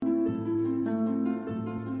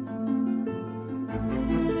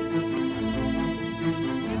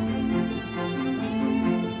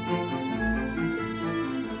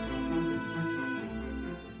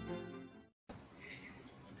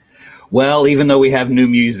Well, even though we have new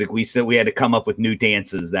music, we had to come up with new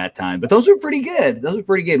dances that time. But those were pretty good.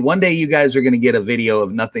 One day you guys are going to get a video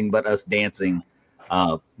of nothing but us dancing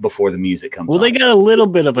before the music comes on. Well, they got a little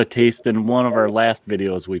bit of a taste in one of our last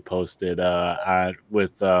videos we posted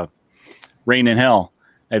with Rain in Hell.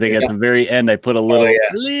 I think at the very end, I put a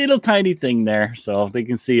little tiny thing there so they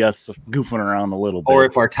can see us goofing around a little bit. Or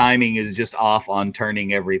if our timing is just off on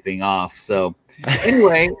turning everything off. So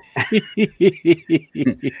anyway,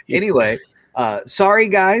 sorry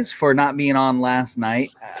guys for not being on last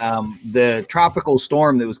night. The tropical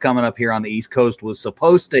storm that was coming up here on the East Coast was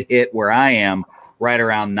supposed to hit where I am right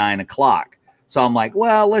around 9 o'clock. So I'm like,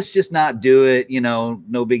 well, let's just not do it.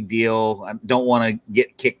 No big deal. I don't want to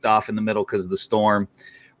get kicked off in the middle because of the storm.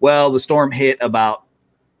 Well, the storm hit about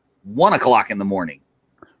 1 o'clock in the morning.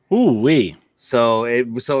 Ooh-wee. So it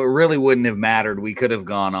really wouldn't have mattered. We could have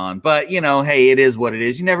gone on. But, hey, it is what it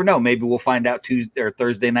is. You never know. Maybe we'll find out Tuesday or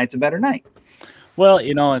Thursday night's a better night. Well,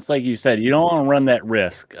 it's like you said, you don't want to run that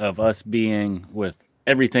risk of us being with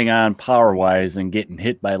everything on power-wise and getting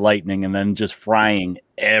hit by lightning and then just frying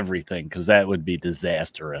everything, because that would be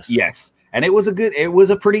disastrous. Yes. And it was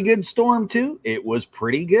a pretty good storm, too. It was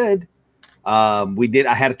pretty good.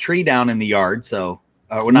 I had a tree down in the yard, so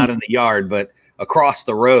not in the yard, but across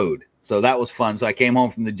the road. So that was fun. So I came home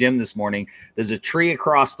from the gym this morning. There's a tree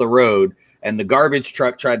across the road, and the garbage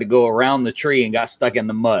truck tried to go around the tree and got stuck in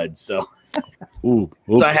the mud. So,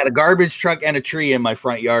 so I had a garbage truck and a tree in my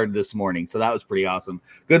front yard this morning. So that was pretty awesome.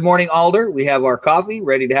 Good morning, Alder. We have our coffee,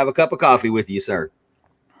 ready to have a cup of coffee with you, sir.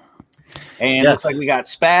 And Looks like we got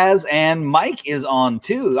Spaz and Mike is on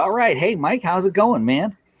too. All right. Hey, Mike, how's it going,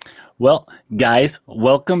 man? Well, guys,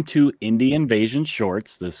 welcome to Indie Invasion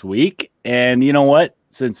Shorts this week. And you know what?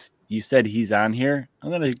 Since you said he's on here, I'm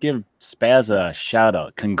going to give Spaz a shout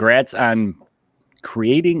out. Congrats on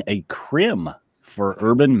creating a crim for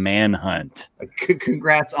Urban Manhunt.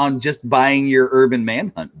 Congrats on just buying your Urban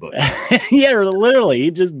Manhunt book. Yeah, literally. He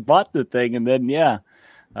just bought the thing. And then,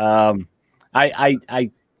 I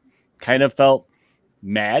kind of felt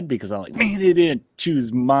mad because I'm like, man, they didn't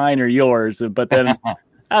choose mine or yours. But then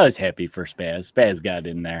I was happy for Spaz. Spaz got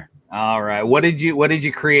in there. All right. What did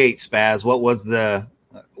you create, Spaz? What was the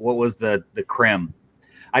crim?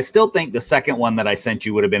 I still think the second one that I sent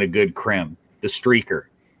you would have been a good crim. The streaker.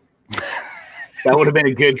 That would have been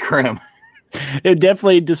a good crim. It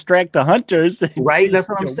definitely distract the hunters. Right? That's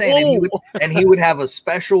what I'm saying. And he would have a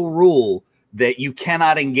special rule that you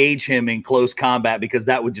cannot engage him in close combat because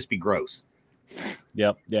that would just be gross.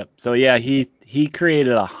 Yep. So yeah, he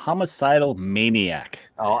created a homicidal maniac.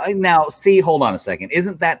 Oh, now see, hold on a second.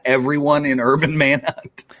 Isn't that everyone in Urban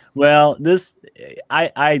Manhunt? Well,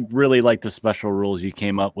 I really like the special rules you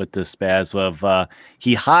came up with, this Spaz, of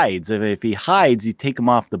he hides. If he hides, you take him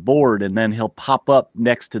off the board, and then he'll pop up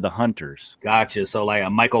next to the hunters. Gotcha. So like a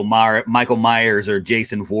Michael Myers or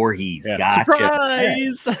Jason Voorhees. Yeah. Gotcha.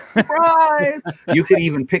 Surprise! Surprise! You could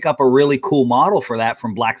even pick up a really cool model for that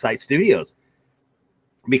from Black Site Studios,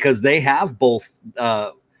 because they have both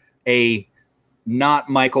a not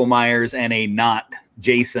Michael Myers and a not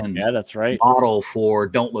Jason that's right model for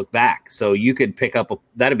Don't Look Back. So you could pick up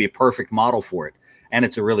that'd be a perfect model for it. And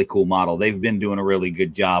it's a really cool model. They've been doing a really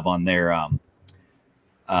good job on their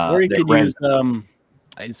or you could use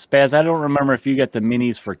Spaz. I don't remember if you got the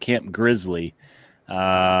minis for Camp Grizzly.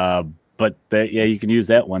 But you can use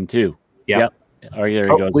that one too. Yep. Oh,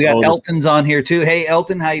 there he goes. We got Elton's on here too. Hey,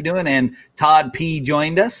 Elton, how you doing? And Todd P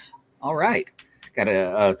joined us. All right. Got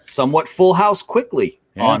a somewhat full house quickly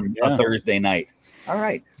on a Thursday night. All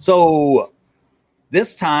right. So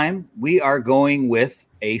this time we are going with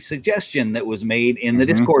a suggestion that was made in the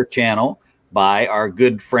Discord channel by our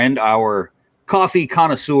good friend, our coffee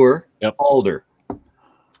connoisseur, Alder.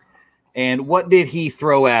 And what did he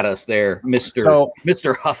throw at us there,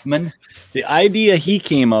 Mr. Huffman? The idea he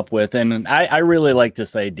came up with, and I really like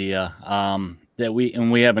this idea, that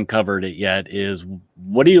we haven't covered it yet, is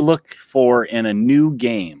what do you look for in a new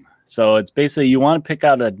game? So it's basically you want to pick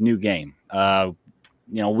out a new game.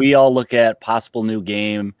 We all look at possible new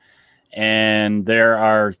game, and there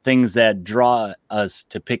are things that draw us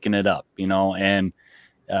to picking it up, and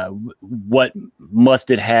what must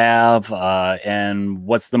it have, and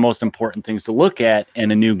what's the most important things to look at in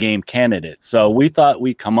a new game candidate. So we thought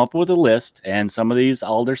we'd come up with a list, and some of these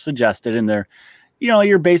Alder suggested, and they're,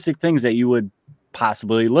 your basic things that you would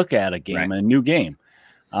possibly look at a game, a new game.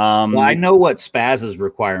 Well, I know what Spaz's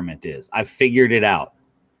requirement is. I figured it out.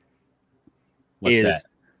 What's that?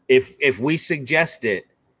 If we suggest it,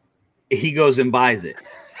 he goes and buys it.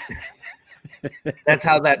 That's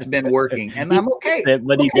how that's been working, and I'm okay.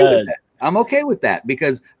 But he does. I'm okay with that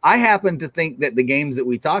because I happen to think that the games that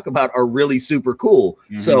we talk about are really super cool.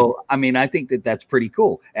 Mm-hmm. So, I mean, I think that that's pretty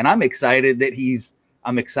cool. And I'm excited that he's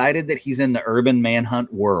in the Urban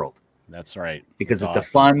Manhunt world. That's right. Because it's awesome. A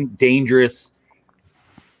fun, dangerous,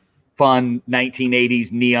 fun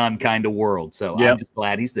 1980s neon kind of world. So I'm just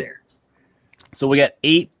glad he's there. So we got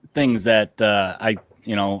 8 things that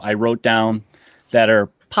I wrote down that are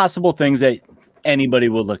possible things that anybody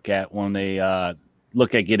will look at when they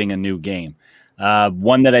look at getting a new game.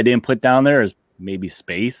 One that I didn't put down there is maybe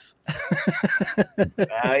space.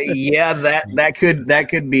 Yeah, that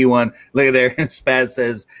could be one. Look at there. Spaz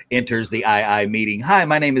says enters the II meeting. Hi,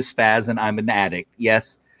 my name is Spaz and I'm an addict.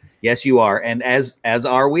 Yes, you are. And as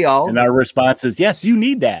are we all. And our response is, yes, you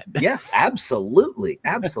need that. Yes, absolutely.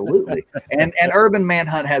 And Urban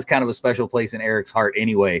Manhunt has kind of a special place in Eric's heart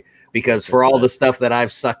anyway, because for all the stuff that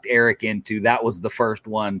I've sucked Eric into, that was the first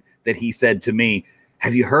one that he said to me,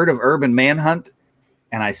 have you heard of Urban Manhunt?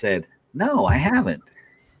 And I said, no, I haven't.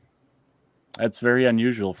 That's very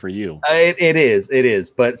unusual for you. It is,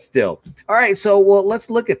 but still. All right, so let's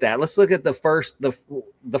look at that. Let's look at the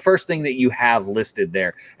first thing that you have listed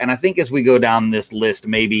there. And I think as we go down this list,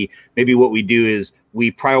 maybe what we do is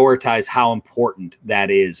we prioritize how important that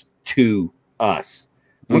is to us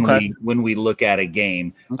when we look at a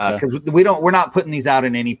game, because we're not putting these out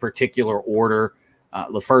in any particular order.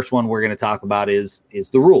 The first one we're going to talk about is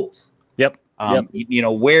the rules. Yep.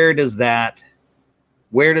 Where does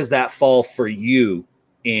that fall for you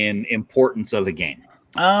in importance of the game?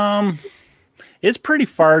 It's pretty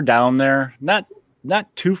far down there. Not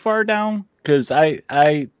too far down, because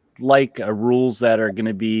I like rules that are going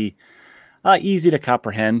to be easy to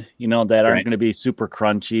comprehend, that aren't going to be super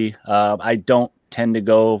crunchy. I don't tend to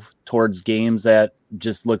go towards games that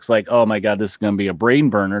just looks like, oh my God, this is going to be a brain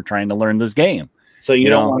burner trying to learn this game. So you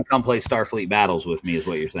don't want to come play Starfleet Battles with me is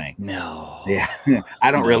what you're saying? No. Yeah.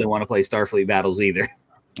 I don't really want to play Starfleet Battles either.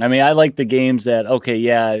 I mean, I like the games that,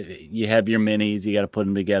 you have your minis, you got to put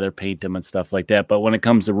them together, paint them and stuff like that. But when it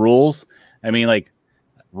comes to rules, I mean, like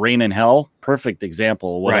Rain and Hell, perfect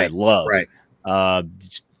example of what I love. Right.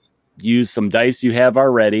 Use some dice you have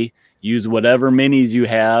already, use whatever minis you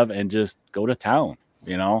have, and just go to town,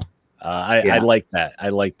 I like that. I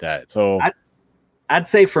like that. So I'd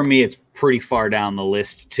say for me, it's pretty far down the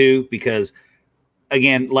list too, because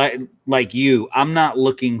again, like you, I'm not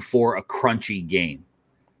looking for a crunchy game.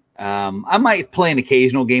 I might play an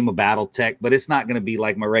occasional game of BattleTech, but it's not going to be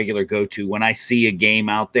like my regular go-to when I see a game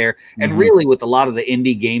out there. And really with a lot of the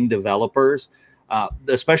indie game developers,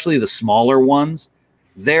 especially the smaller ones,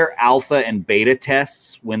 their alpha and beta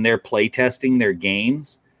tests, when they're play testing their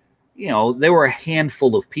games, there were a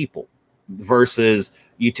handful of people versus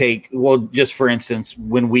you take, just for instance,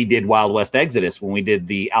 when we did Wild West Exodus, when we did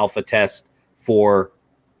the alpha test for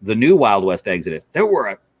the new Wild West Exodus, there were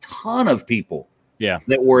a ton of people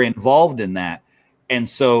that were involved in that. And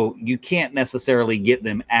so you can't necessarily get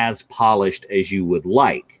them as polished as you would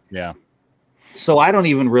like. Yeah. So I don't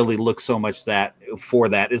even really look so much for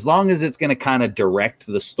that, as long as it's going to kind of direct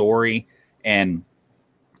the story and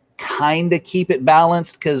kind of keep it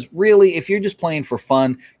balanced. Because really, if you're just playing for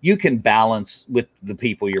fun, you can balance with the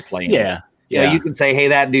people you're playing with. You can say, hey,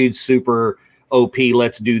 that dude's super OP,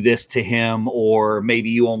 let's do this to him, or maybe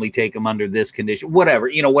you only take him under this condition, whatever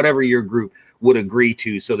your group would agree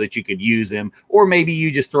to, so that you could use him. Or maybe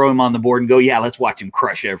you just throw him on the board and go, let's watch him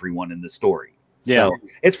crush everyone in the story. So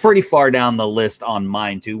it's pretty far down the list on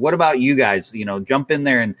mine too. What about you guys? Jump in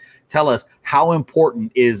there and tell us, how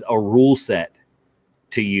important is a rule set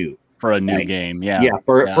to you for a new game?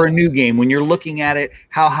 For a new game, when you're looking at it,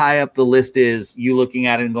 how high up the list is you looking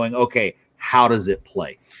at it and going, okay, how does it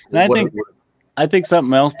play? And I think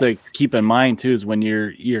something else to keep in mind too is when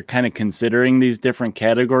you're kind of considering these different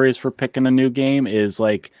categories for picking a new game is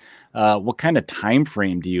like, what kind of time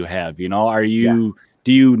frame do you have?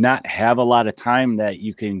 Do you not have a lot of time that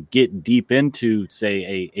you can get deep into,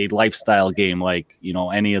 say, a lifestyle game like,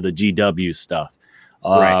 any of the GW stuff?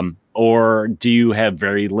 Or do you have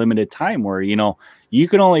very limited time where, you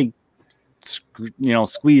can only,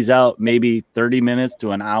 squeeze out maybe 30 minutes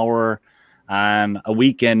to an hour on a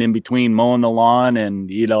weekend in between mowing the lawn and,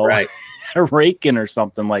 raking or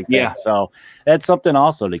something like that. Yeah. So that's something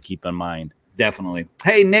also to keep in mind. Definitely.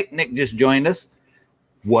 Hey, Nick just joined us.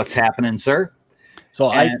 What's happening, sir? So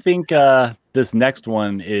I think this next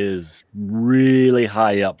one is really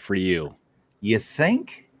high up for you. You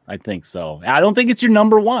think? I think so. I don't think it's your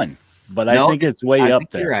number one, but I think it's way up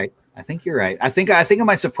there. You're right. I think you're right. I think I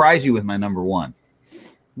might surprise you with my number one.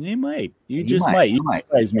 You might. You might. All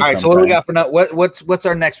right. So what do we got for what's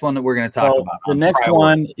our next one that we're going to talk about? The next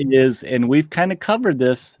one is, and we've kind of covered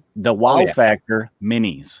this the wow factor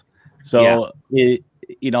minis. So a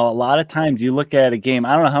lot of times you look at a game.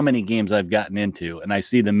 I don't know how many games I've gotten into, and I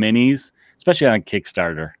see the minis, especially on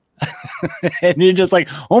Kickstarter, and you're just like,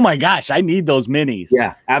 oh my gosh, I need those minis.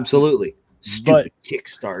 Yeah, absolutely. Stupid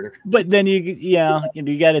Kickstarter. But then you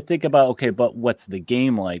got to think about, okay, but what's the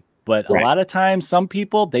game like? But a lot of times, some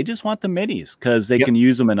people, they just want the minis because they can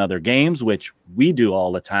use them in other games, which we do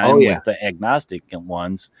all the time with the agnostic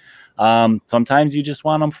ones. Sometimes you just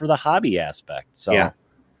want them for the hobby aspect. So, yeah.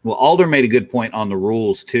 Well, Alder made a good point on the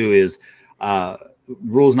rules too, is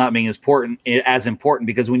rules not being as important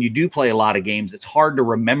because when you do play a lot of games, it's hard to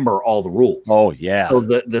remember all the rules. Oh, yeah. So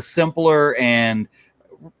the simpler and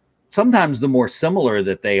sometimes the more similar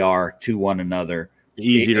that they are to one another,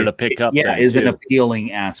 easier to pick up. Yeah, is an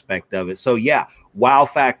appealing aspect of it. So yeah, wow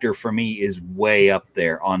factor for me is way up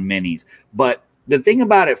there on minis. But the thing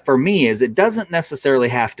about it for me is it doesn't necessarily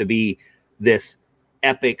have to be this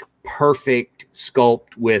epic, perfect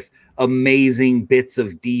sculpt with amazing bits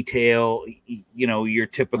of detail. Your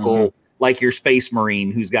typical, like your Space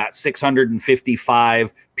Marine who's got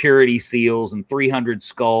 655 purity seals and 300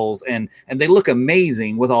 skulls, and they look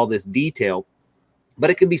amazing with all this detail. But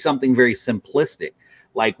it can be something very simplistic,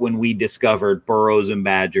 like when we discovered Burrows and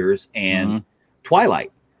Badgers and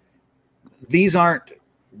Twilight. These aren't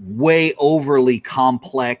way overly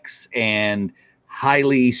complex and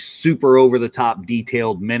highly super over the top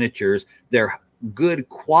detailed miniatures. They're good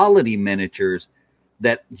quality miniatures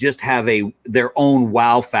that just have their own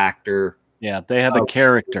wow factor. Yeah, they have a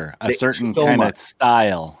character, a certain kind of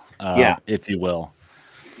style, if you will.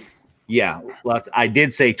 Yeah, I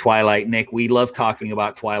did say Twilight, Nick. We love talking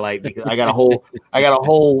about Twilight because I got a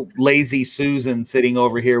whole lazy Susan sitting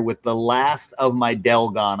over here with the last of my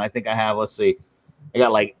Delgon. I think I have, I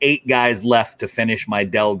got like 8 guys left to finish my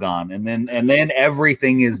Delgon, and then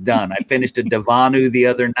everything is done. I finished a Devanu the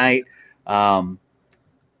other night. My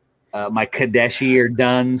Kadeshi are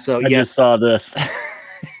done. So I just saw this.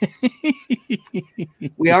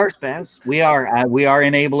 We are, Spaz. We are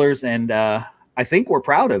enablers, and I think we're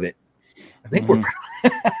proud of it.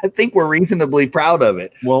 I think we're reasonably proud of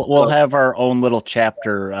it. We'll have our own little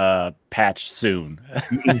chapter patch soon.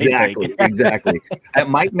 Exactly.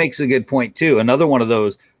 Mike makes a good point too. Another one of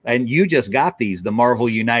those, and you just got these, the Marvel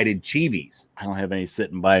United Chibis. I don't have any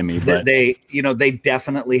sitting by me, but they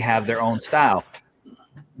definitely have their own style.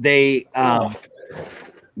 They,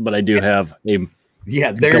 but I do have a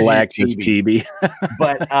there's Galactus Chibi.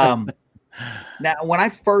 But now, when I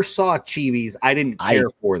first saw Chibis, I didn't care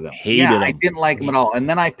for them. I didn't like them at all. And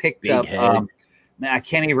then I picked up, I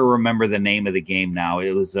can't even remember the name of the game now.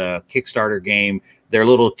 It was a Kickstarter game. They're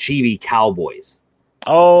little Chibi cowboys.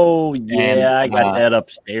 Oh, yeah. I got that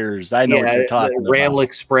upstairs. I know what you're talking about. Rail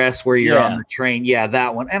Express, where you're on the train. Yeah,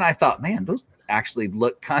 that one. And I thought, man, those actually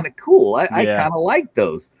look kind of cool. I kind of like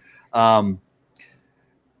those.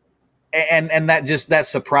 And that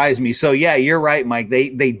surprised me. So yeah, you're right, Mike.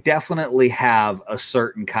 They definitely have a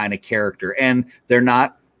certain kind of character, and they're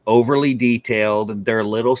not overly detailed, and they're a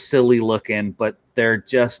little silly looking, but they're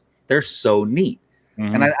so neat.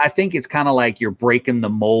 And I think it's kind of like you're breaking the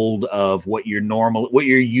mold of what you're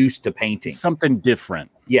used to painting. Something different.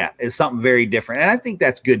 Yeah, it's something very different. And I think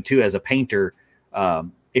that's good too as a painter,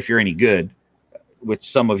 if you're any good,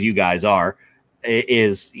 which some of you guys are.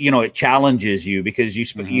 Is it challenges you because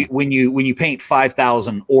when you paint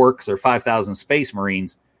 5,000 orcs or 5,000 Space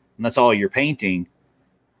Marines and that's all you're painting,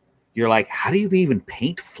 you're like, how do you even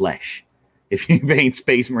paint flesh if you paint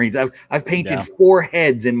Space Marines? I've painted 4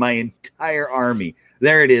 heads in my entire army.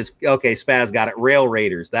 There it is. Okay, Spaz got it. Rail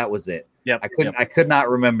Raiders. That was it. Yep. I could not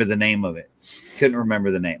remember the name of it. Couldn't remember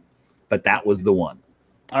the name, but that was the one.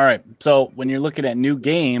 All right. So when you're looking at new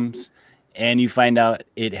games and you find out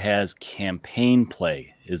it has campaign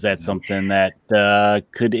play, is that something that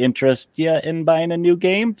could interest you in buying a new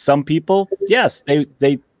game? Some people, yes, they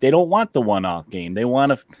don't want the one-off game. They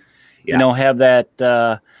want to, have that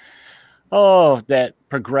that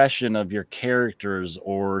progression of your characters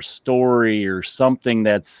or story or something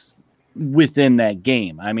that's within that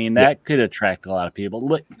game. I mean, that could attract a lot of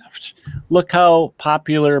people. Look how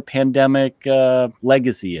popular Pandemic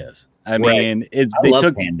Legacy is. I mean, I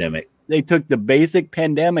love Pandemic. They took the basic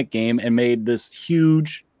Pandemic game and made this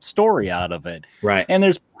huge story out of it. Right. And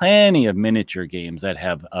there's plenty of miniature games that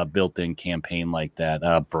have a built-in campaign like that.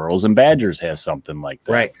 Burrows and Badgers has something like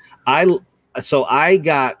that. Right. I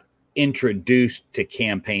got introduced to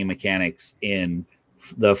campaign mechanics in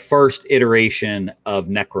the first iteration of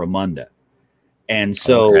Necromunda. And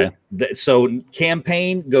so, so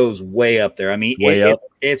campaign goes way up there. I mean,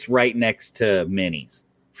 it's right next to minis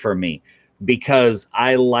for me. because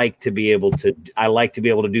I like to be able to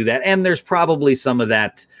do that. And there's probably some of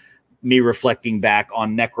that, me reflecting back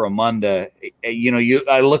on Necromunda.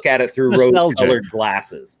 I look at it through rose-colored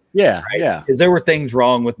glasses. Yeah, right? Yeah. Because there were things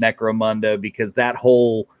wrong with Necromunda, because that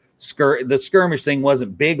whole the skirmish thing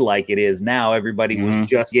wasn't big like it is now. Everybody was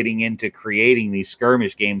just getting into creating these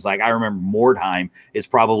skirmish games. Like I remember Mordheim is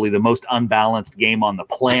probably the most unbalanced game on the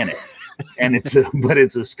planet, and it's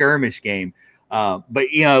a skirmish game. But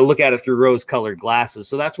look at it through rose-colored glasses.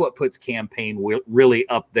 So that's what puts campaign really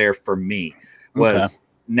up there for me. Was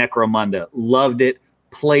Necromunda. Loved it,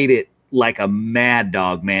 played it like a mad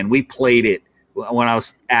dog, man. We played it when I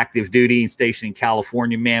was active duty and stationed in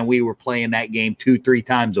California, man. We were playing that game 2-3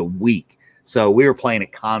 times a week. So we were playing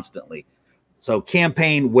it constantly. So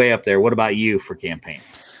campaign way up there. What about you for campaign?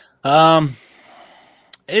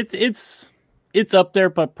 It's up there,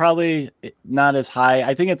 but probably not as high.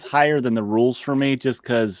 I think it's higher than the rules for me, just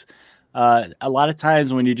because a lot of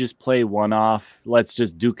times when you just play one-off, let's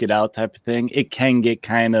just duke it out type of thing, it can get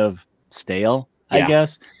kind of stale, I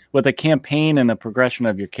guess. With a campaign and a progression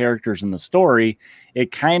of your characters in the story,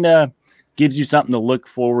 it kind of gives you something to look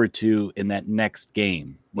forward to in that next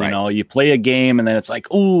game. You play a game and then it's like,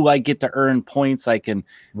 oh, I get to earn points. I can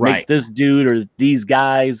make this dude or these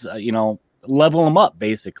guys, level them up,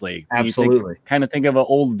 basically. Absolutely. Kind of think of an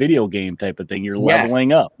old video game type of thing. You're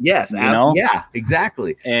leveling up. Yes. Yeah,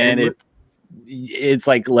 exactly. And it's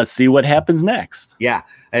like, let's see what happens next. Yeah.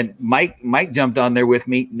 And Mike jumped on there with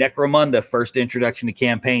me. Necromunda, first introduction to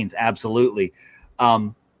campaigns. Absolutely. I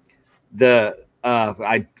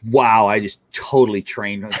just totally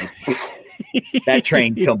trained. That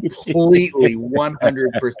train completely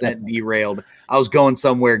 100% derailed. I was going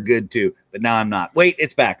somewhere good too, but now I'm not. Wait,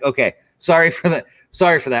 it's back. Okay. Sorry for that.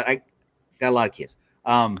 I got a lot of kids.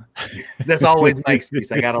 That's always my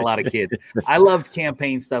excuse. I got a lot of kids. I loved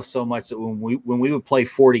campaign stuff so much that when we would play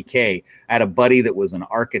 40K, I had a buddy that was an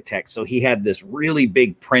architect. So he had this really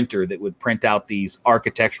big printer that would print out these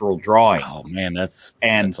architectural drawings. Oh man, that's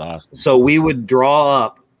awesome. So we would draw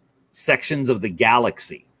up sections of the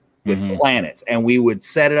galaxy with planets, and we would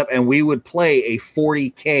set it up, and we would play a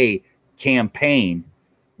 40K campaign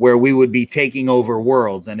where we would be taking over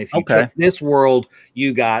worlds. And if you took this world,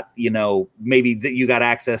 you got, maybe you got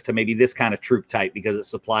access to maybe this kind of troop type because it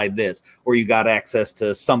supplied this, or you got access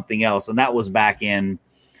to something else. And that was back in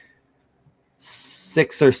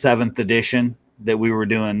 6th or 7th edition that we were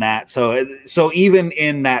doing that. So even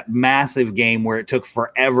in that massive game where it took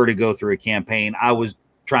forever to go through a campaign, I was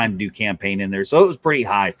trying to do campaign in there. So it was pretty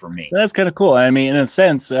high for me. That's kind of cool. I mean, in a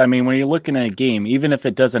sense, when you're looking at a game, even if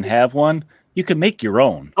it doesn't have one, you can make your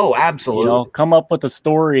own. Oh, absolutely. Come up with a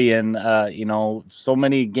story and, so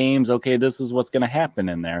many games. Okay, this is what's going to happen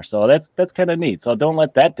in there. So that's kind of neat. So don't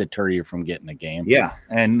let that deter you from getting a game. Yeah.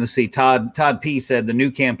 And let's see, Todd P said the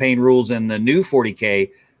new campaign rules in the new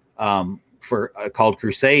 40K called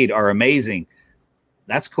Crusade are amazing.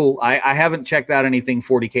 That's cool. I haven't checked out anything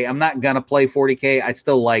 40K. I'm not going to play 40K.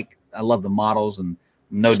 I love the models, and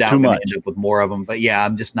no doubt I'm going to end up with more of them. But yeah,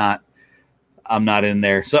 I'm not in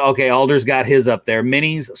there. So, okay, Alder's got his up there.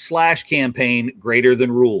 Minis / campaign greater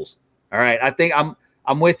than rules. All right. I think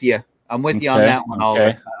I'm with you. I'm with you on that one,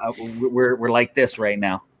 Alder. We're like this right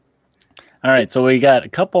now. All right. So we got a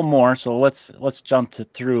couple more. So let's jump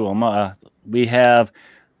through them. We have,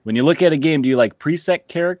 when you look at a game, do you like preset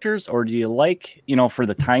characters, or do you like, for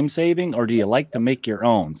the time saving, or do you like to make your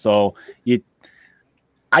own? So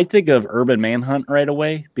I think of Urban Manhunt right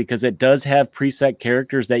away because it does have preset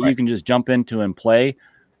characters that you can just jump into and play,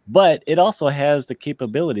 but it also has the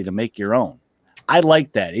capability to make your own. I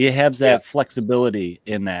like that. It has that flexibility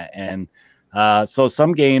in that. And so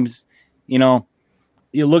some games, you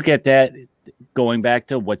look at that going back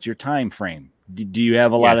to what's your time frame. Do you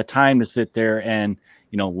have a lot of time to sit there and,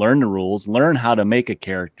 learn the rules, learn how to make a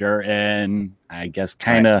character, and I guess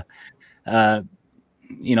kind of,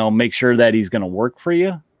 make sure that he's going to work for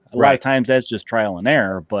you. A lot of times that's just trial and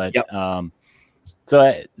error, but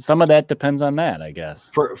so some of that depends on that, I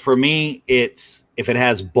guess. For me, it's if it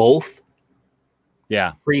has both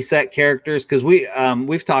preset characters, because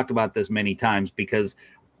we've talked about this many times, because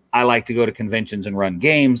I like to go to conventions and run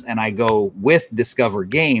games, and I go with Discover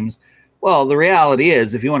Games. Well, the reality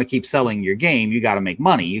is, if you want to keep selling your game, you got to make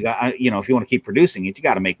money. You got, if you want to keep producing it, you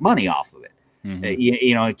got to make money off of it.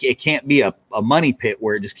 It can't be a money pit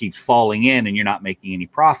where it just keeps falling in and you're not making any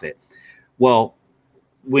profit. Well,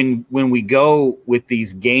 when we go with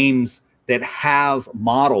these games that have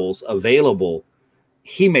models available,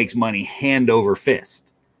 he makes money hand over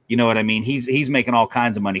fist. You know what I mean? He's making all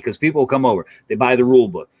kinds of money because people come over, they buy the rule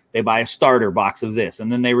book, They buy a starter box of this,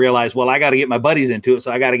 and then they realize, well, I got to get my buddies into it,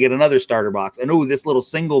 so I got to get another starter box. And oh, this little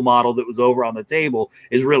single model that was over on the table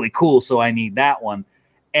is really cool, so I need that one.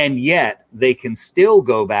 And yet they can still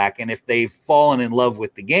go back, and if they've fallen in love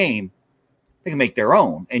with the game, they can make their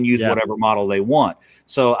own and use whatever model they want.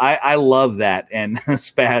 So I love that. And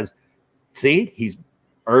Spaz, see, he's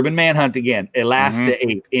Urban Manhunt again. Elasta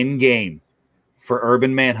Ape in game for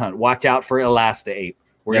Urban Manhunt. Watch out for Elasta Ape.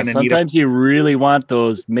 Sometimes you really want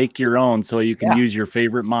those make your own so you can use your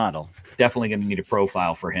favorite model. Definitely going to need a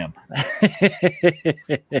profile for him.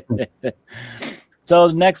 So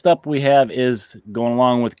next up we have is going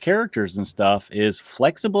along with characters and stuff is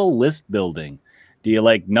flexible list building. Do you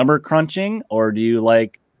like number crunching, or do you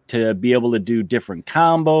like to be able to do different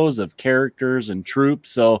combos of characters and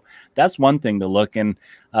troops? So that's one thing to look. And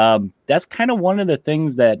that's kind of one of the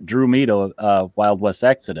things that drew me to Wild West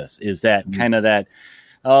Exodus is that kind of that,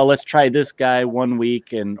 let's try this guy 1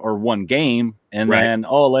 week or one game. And then,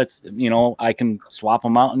 I can swap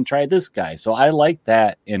them out and try this guy. So I like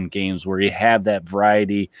that in games where you have that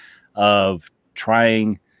variety of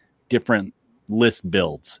trying different list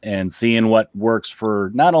builds and seeing what works for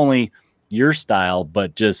not only your style,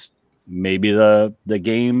 but just maybe the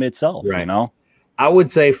game itself, you know? I would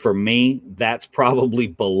say for me, that's probably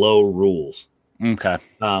below rules. Okay.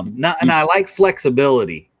 And I like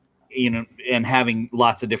flexibility, and having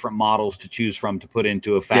lots of different models to choose from to put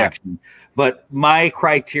into a faction. Yeah. But my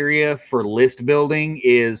criteria for list building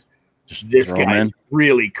is this guy's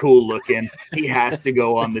really cool looking. He has to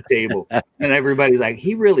go on the table. And everybody's like,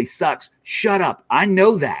 he really sucks. Shut up. I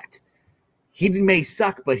know that. He may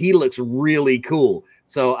suck, but he looks really cool.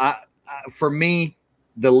 So for me,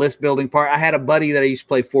 the list building part, I had a buddy that I used to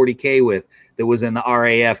play 40K with that was in the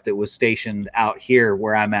RAF that was stationed out here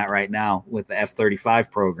where I'm at right now with the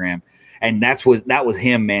F-35 program. And that was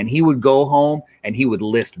him, man. He would go home and he would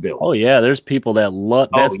list build. Oh yeah. There's people that love,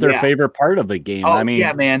 that's their favorite part of the game. Oh, I mean,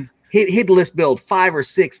 yeah, man. He'd list build 5 or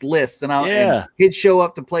 6 lists and he'd show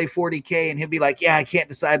up to play 40K and he'd be like, I can't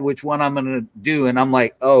decide which one I'm going to do. And I'm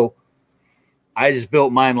like, oh, I just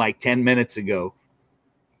built mine like 10 minutes ago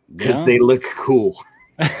because they look cool.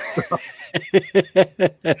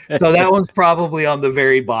 So that one's probably on the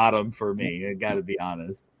very bottom for me. I got to be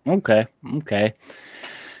honest. Okay.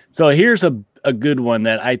 So here's a good one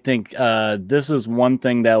that I think this is one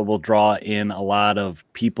thing that will draw in a lot of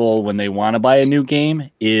people when they want to buy a new game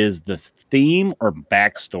is the theme or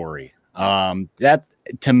backstory. That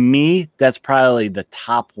to me, that's probably the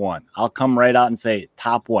top one. I'll come right out and say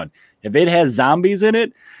top one. If it has zombies in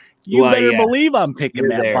it, you better believe I'm picking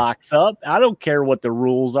that box up. I don't care what the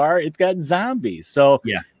rules are. It's got zombies. So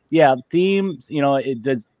theme,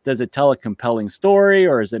 does it tell a compelling story,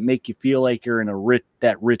 or does it make you feel like you're in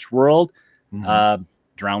that rich world?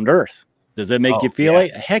 Drowned Earth. Does it make you feel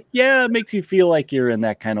like, heck yeah, it makes you feel like you're in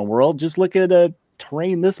that kind of world. Just look at the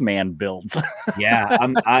terrain this man builds.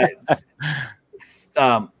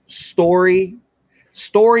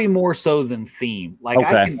 Story more so than theme. Like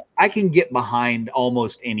I can get behind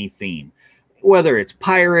almost any theme, whether it's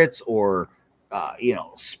pirates or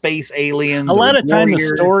space aliens. A lot of time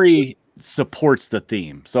the story supports the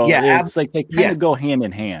theme. So it's like they kind of go hand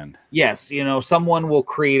in hand. Yes, someone will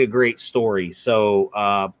create a great story.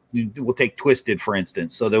 So we'll take Twisted, for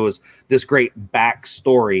instance. So there was this great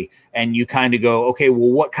backstory, and you kind of go, okay, well,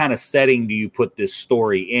 what kind of setting do you put this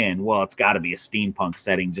story in? Well, it's got to be a steampunk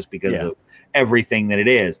setting just because of everything that it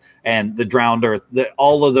is. And the Drowned Earth,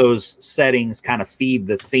 all of those settings kind of feed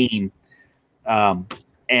the theme.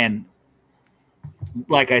 And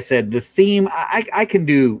like I said, the theme, I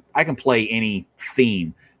can play any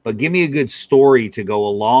theme, but give me a good story to go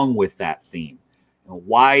along with that theme.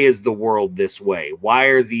 Why is the world this way? Why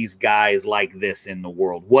are these guys like this in the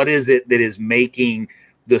world? What is it that is making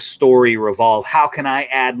the story revolve? How can I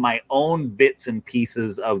add my own bits and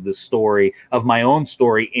pieces of the story, of my own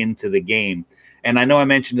story, into the game? And I know I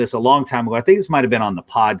mentioned this a long time ago. I think this might have been on the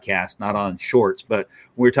podcast, not on Shorts, but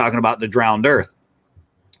we were talking about the Drowned Earth.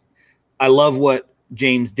 I love what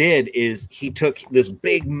James did is he took this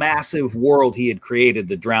big, massive world he had created,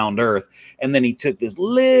 the Drowned Earth, and then he took this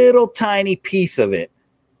little tiny piece of it,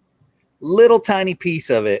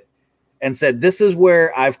 and said, this is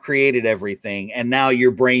where I've created everything. And now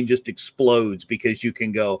your brain just explodes because you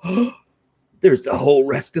can go, oh, there's the whole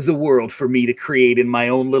rest of the world for me to create in my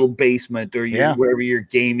own little basement or wherever your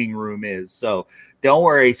gaming room is. So don't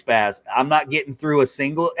worry, Spaz. I'm not getting through a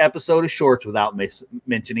single episode of Shorts without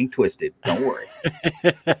mentioning Twisted. Don't worry.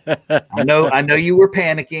 I know you were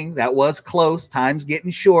panicking. That was close. Time's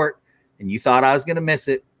getting short, and you thought I was going to miss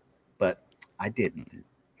it, but I didn't.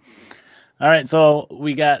 All right, so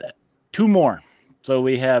we got two more. So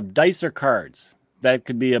we have dice or cards. That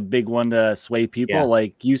could be a big one to sway people. Yeah.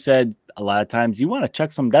 Like you said, a lot of times you want to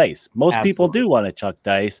chuck some dice. Most people do want to chuck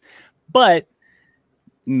dice, but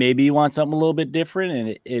maybe you want something a little bit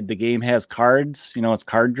different, and the game has cards. It's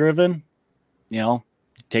card driven.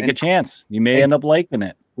 Take a chance. You may end up liking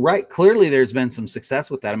it. Right. Clearly, there's been some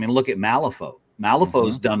success with that. I mean, look at Malifaux.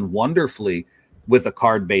 Malifaux's done wonderfully with a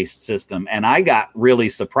card-based system, and I got really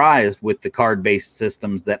surprised with the card-based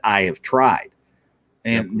systems that I have tried.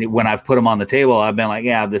 And when I've put them on the table, I've been like,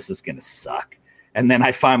 yeah, this is going to suck. And then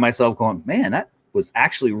I find myself going, man, that was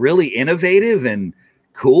actually really innovative and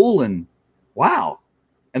cool and wow.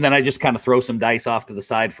 And then I just kind of throw some dice off to the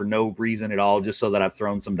side for no reason at all, just so that I've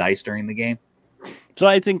thrown some dice during the game. So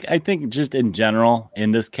I think just in general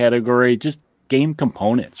in this category, just game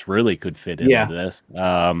components really could fit into this.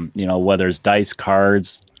 Whether it's dice,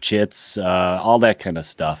 cards, chits, all that kind of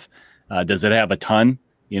stuff. Does it have a ton?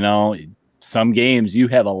 Some games you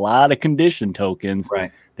have a lot of condition tokens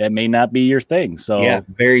that may not be your thing. So yeah,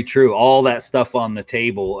 very true. All that stuff on the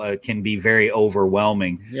table can be very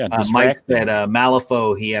overwhelming. Yeah, Mike said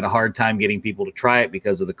Malifaux, he had a hard time getting people to try it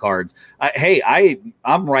because of the cards.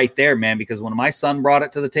 I'm right there, man, because when my son brought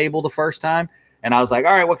it to the table the first time and I was like,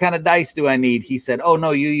 all right, what kind of dice do I need? He said, oh, no,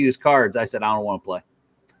 you use cards. I said, I don't want to play.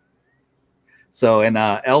 So, and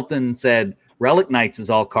Elton said, Relic Knights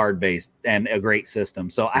is all card-based and a great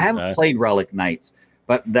system. So I haven't played Relic Knights,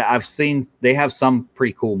 but I've seen they have some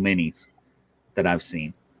pretty cool minis that I've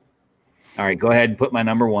seen. All right, go ahead and put my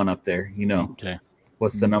number one up there. Okay.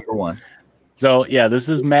 What's the number one? So, yeah, this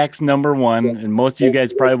is Mac's number one, and most of you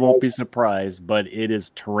guys probably won't be surprised, but it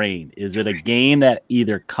is terrain. Is it a game that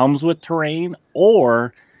either comes with terrain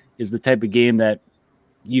or is the type of game that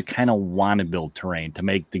you kind of want to build terrain to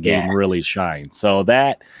make the game really shine? So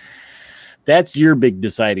that's your big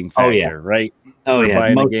deciding factor, right? Oh,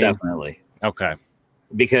 yeah, most definitely. Okay.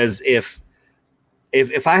 Because if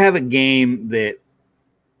I have a game that,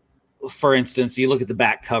 for instance, you look at the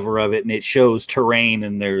back cover of it and it shows terrain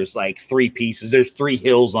and there's like 3 pieces. There's 3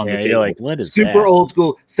 hills on the table. You're like, what is super that? Old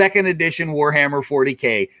school, 2nd edition Warhammer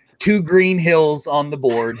 40K, 2 green hills on the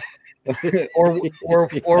board. or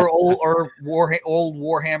old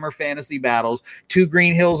Warhammer fantasy battles, 2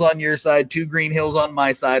 green hills on your side, 2 green hills on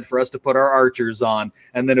my side for us to put our archers on,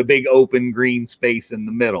 and then a big open green space in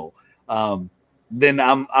the middle. Then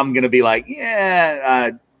I'm going to be like,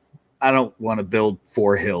 I don't want to build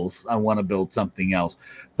 4 hills. I want to build something else.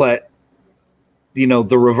 But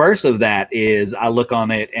the reverse of that is I look on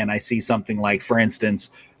it and I see something like, for instance,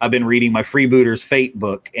 I've been reading my Freebooters Fate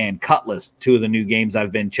book and Cutlass, 2 of the new games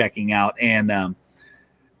I've been checking out, and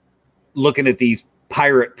looking at these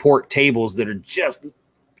pirate port tables that are just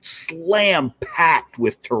slam packed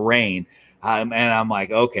with terrain. And I'm like,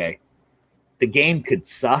 okay, the game could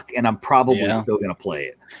suck and I'm probably still going to play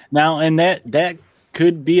it. Now, and that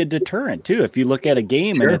could be a deterrent too. If you look at a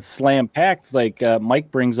game and it's slam packed, like Mike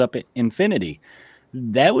brings up Infinity,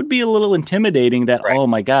 that would be a little intimidating that, oh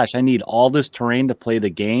my gosh, I need all this terrain to play the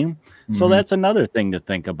game. So that's another thing to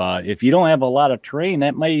think about. If you don't have a lot of terrain,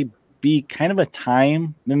 that might be kind of a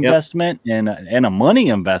time investment and a money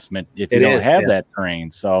investment if you don't have that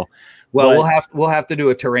terrain. So, we'll have to do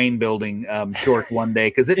a terrain building short one day,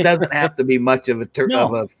 because it doesn't have to be much of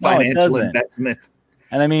a financial investment.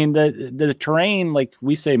 And I mean, the terrain, like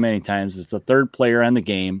we say many times, is the 3rd player on the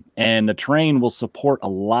game, and the terrain will support a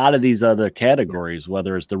lot of these other categories,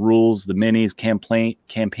 whether it's the rules, the minis, campaign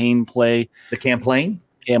play. The campaign?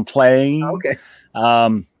 Campaign. Okay.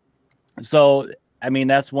 So, I mean,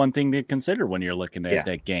 that's one thing to consider when you're looking at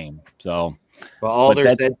that game. So, well,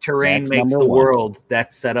 Alder said terrain makes the world.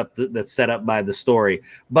 That's set up by the story.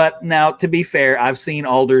 But now, to be fair, I've seen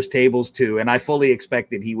Alder's tables too, and I fully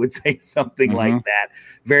expected he would say something like that.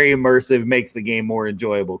 Very immersive, makes the game more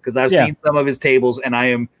enjoyable. Because I've seen some of his tables, and I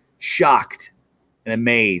am shocked and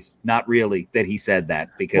amazed, not really, that he said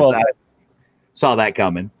that, because I saw that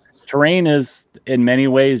coming. Terrain is in many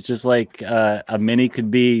ways just like a mini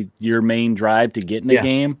could be your main drive to get in a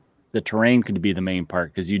game. The terrain could be the main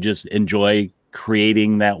part because you just enjoy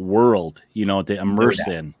creating that world, to immerse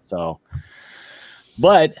in. So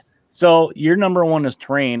your number one is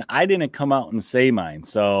terrain. I didn't come out and say mine,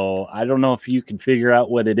 so I don't know if you can figure out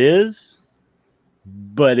what it is,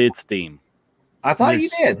 but it's theme. I thought you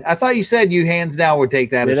did. I thought you said you hands down would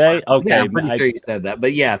take that. Did I? Okay. Yeah, I'm pretty sure you said that,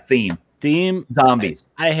 but theme. Zombies.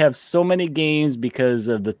 I have so many games because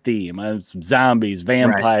of the theme. I have some zombies,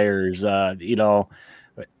 vampires,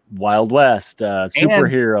 Wild West,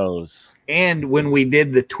 superheroes. And when we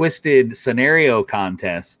did the Twisted scenario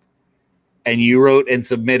contest and you wrote and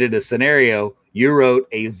submitted a scenario, You wrote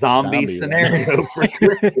a zombie scenario for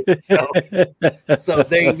Twisted. So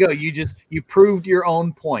there you go. You proved your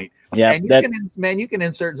own point. Yeah, and you can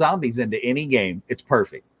insert zombies into any game. It's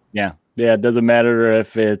perfect. Yeah. It doesn't matter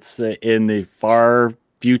if it's in the far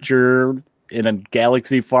future, in a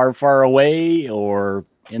galaxy far, far away, or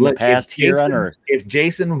in the past here on Earth. If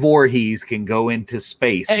Jason Voorhees can go into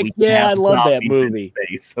space, I love that movie.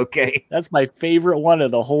 Space, okay, that's my favorite one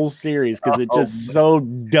of the whole series because it's just so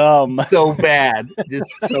dumb, so bad,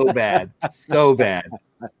 just so bad, so bad.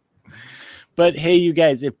 But hey, you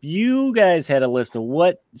guys, if you guys had a list of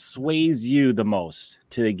what sways you the most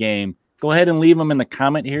to the game, go ahead and leave them in the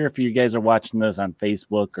comment here if you guys are watching this on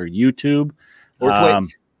Facebook or YouTube or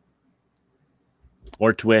Twitch.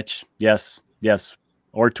 Or Twitch. Yes.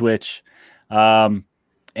 Or Twitch. And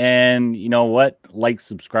you know what? Like,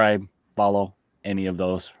 subscribe, follow, any of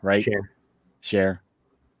those, right? Share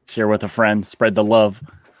with a friend, spread the love.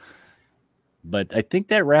 But I think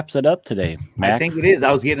that wraps it up today, Mac. I think it is.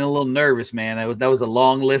 I was getting a little nervous, man. That was a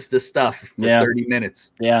long list of stuff for 30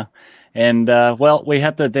 minutes. Yeah. And, well, we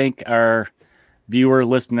have to thank our viewer,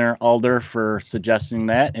 listener, Alder, for suggesting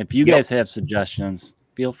that. If you guys have suggestions,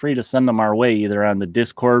 feel free to send them our way, either on the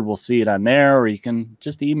Discord. We'll see it on there, or you can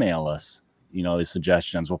just email us, the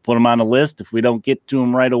suggestions. We'll put them on a list. If we don't get to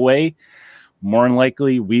them right away, more than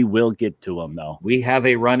likely we will get to them, though. We have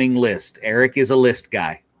a running list. Eric is a list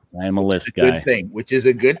guy. I am a list guy. Good thing, which is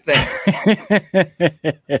a good thing.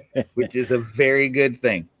 Which is a very good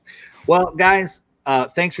thing. Well, guys,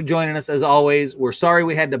 thanks for joining us as always. We're sorry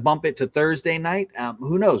we had to bump it to Thursday night.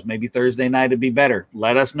 Who knows? Maybe Thursday night would be better.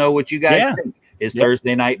 Let us know what you guys think. Is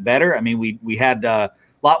Thursday night better? I mean, we had a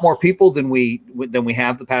lot more people than we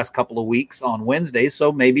have the past couple of weeks on Wednesdays.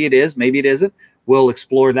 So maybe it is, maybe it isn't. We'll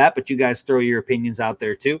explore that. But you guys throw your opinions out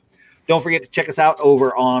there too. Don't forget to check us out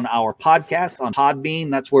over on our podcast on Podbean.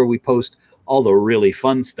 That's where we post all the really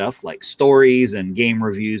fun stuff like stories and game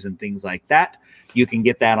reviews and things like that. You can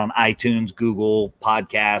get that on iTunes, Google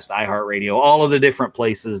Podcast, iHeartRadio, all of the different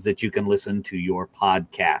places that you can listen to your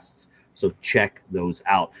podcasts. So check those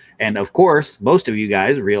out. And of course, most of you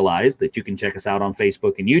guys realize that you can check us out on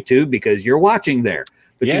Facebook and YouTube because you're watching there.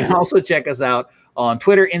 But you can also check us out on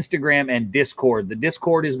Twitter, Instagram, and Discord. The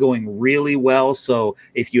Discord is going really well. So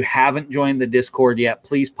if you haven't joined the Discord yet,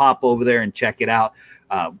 please pop over there and check it out.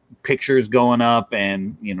 Pictures going up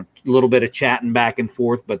and, a little bit of chatting back and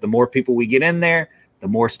forth. But the more people we get in there, the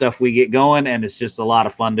more stuff we get going. And it's just a lot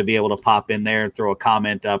of fun to be able to pop in there and throw a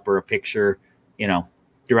comment up or a picture,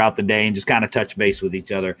 throughout the day and just kind of touch base with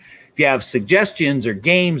each other. If you have suggestions or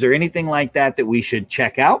games or anything like that we should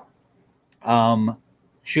check out,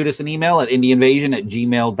 shoot us an email at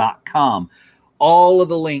indieinvasion@gmail.com. All of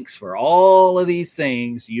the links for all of these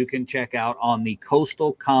things you can check out on the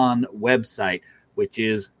Coastal Con website, which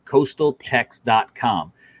is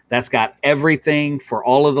coastaltex.com. That's got everything for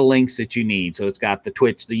all of the links that you need. So it's got the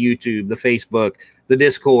Twitch, the YouTube, the Facebook, the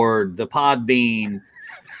Discord, the Podbean.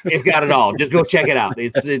 It's got it all. Just go check it out.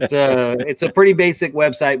 It's a pretty basic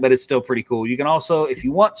website, but it's still pretty cool. You can also, if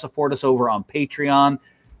you want, support us over on Patreon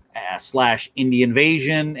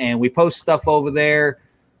 /IndieInvasion, and we post stuff over there.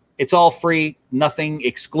 It's all free, nothing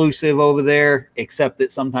exclusive over there, except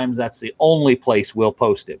that sometimes that's the only place we'll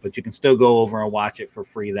post it. But you can still go over and watch it for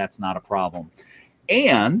free. That's not a problem.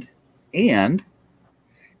 And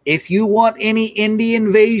if you want any Indie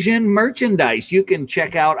Invasion merchandise, you can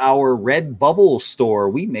check out our Redbubble store.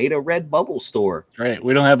 We made a Redbubble store. Right.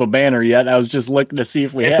 We don't have a banner yet. I was just looking to see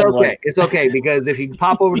if we had one. It's okay, because if you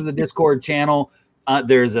pop over to the Discord channel,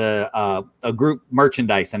 there's a group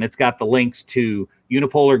merchandise, and it's got the links to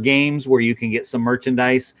Unipolar Games where you can get some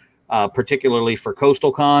merchandise, particularly for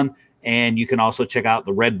Coastal Con. And you can also check out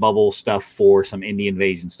the Redbubble stuff for some Indie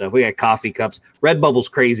Invasion stuff. We got coffee cups. Redbubble's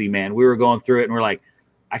crazy, man. We were going through it and we're like,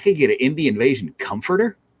 I could get an Indie Invasion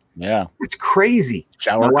comforter. Yeah. It's crazy.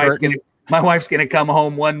 Shower curtain. My wife's going to come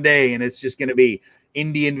home one day and it's just going to be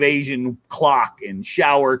Indie Invasion clock and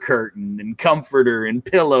shower curtain and comforter and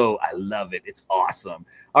pillow. I love it. It's awesome.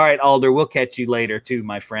 All right, Alder, we'll catch you later too,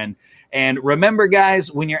 my friend. And remember,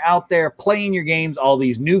 guys, when you're out there playing your games, all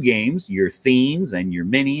these new games, your themes and your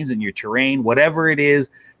minis and your terrain, whatever it is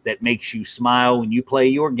that makes you smile when you play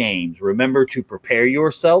your games, remember to prepare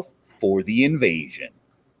yourself for the invasion.